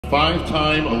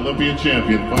5-time Olympia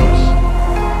champion, folks.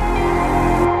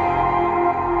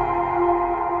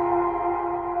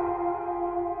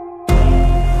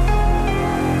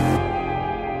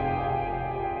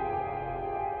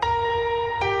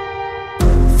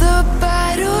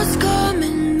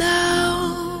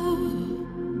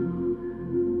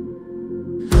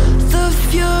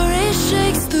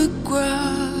 Shakes the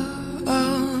ground.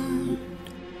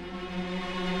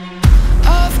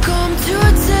 I've come to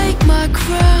take my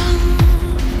crown.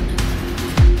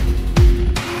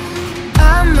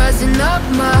 I'm rising up,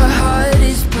 my heart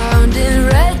is pounding,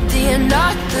 ready or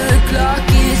not, the clock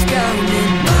is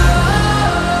counting.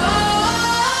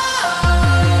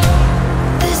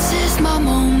 This is my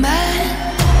moment.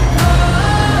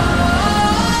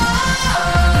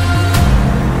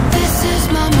 This is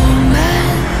my moment.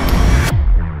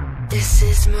 This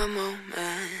is my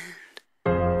moment.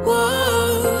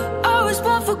 Whoa, I was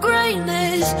born for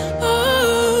greatness.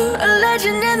 Oh, a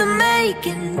legend in the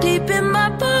making, deep in my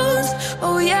bones.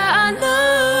 Oh yeah, I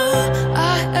know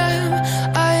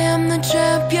I am the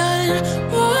champion.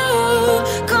 Whoa,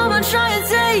 come on, try and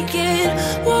take it.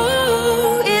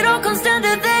 Whoa, it all comes down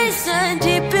to this and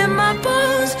deep